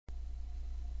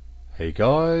Hey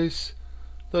guys,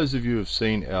 those of you who have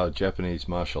seen our Japanese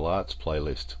martial arts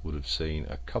playlist would have seen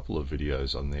a couple of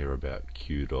videos on there about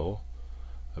Kyudo,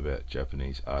 about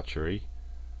Japanese archery.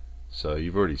 So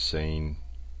you've already seen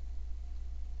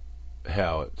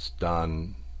how it's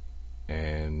done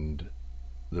and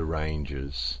the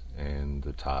ranges and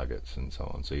the targets and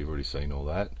so on. So you've already seen all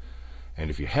that. And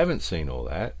if you haven't seen all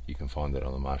that, you can find that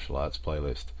on the martial arts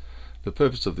playlist. The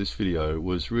purpose of this video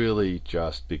was really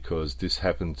just because this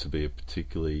happened to be a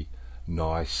particularly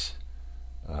nice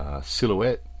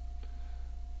silhouette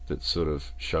that sort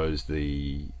of shows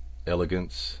the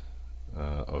elegance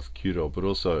of Kyudo, but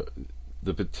also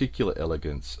the particular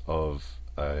elegance of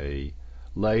a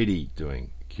lady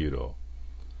doing Kyudo.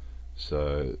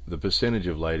 So the percentage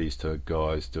of ladies to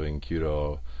guys doing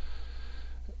Kyudo,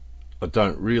 I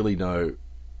don't really know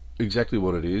exactly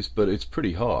what it is, but it's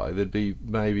pretty high. There'd be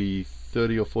maybe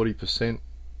 30 or 40%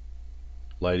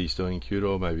 ladies doing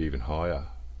Kyudo, maybe even higher.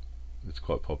 It's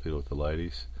quite popular with the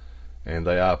ladies, and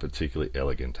they are particularly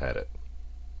elegant at it.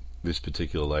 This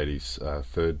particular lady's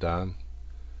third dan,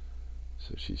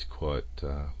 so she's quite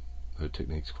her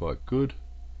technique's quite good,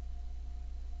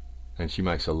 and she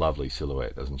makes a lovely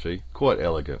silhouette, doesn't she? Quite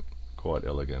elegant, quite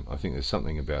elegant. I think there's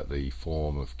something about the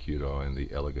form of Kyudo and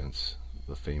the elegance,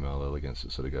 the female elegance,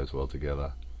 that sort of goes well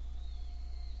together.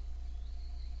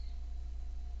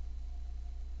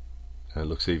 And it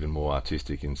looks even more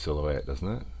artistic in silhouette, doesn't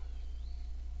it?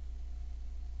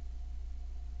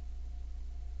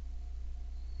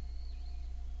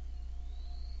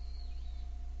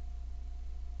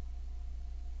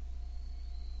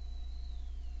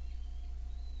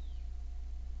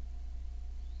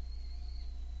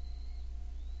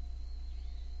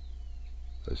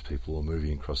 Those people are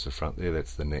moving across the front there.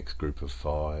 That's the next group of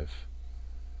 5.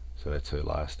 So that's her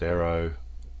last arrow,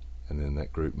 and then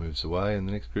that group moves away and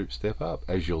the next group step up,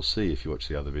 as you'll see if you watch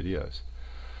the other videos.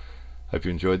 Hope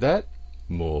you enjoyed that.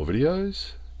 More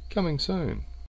videos coming soon.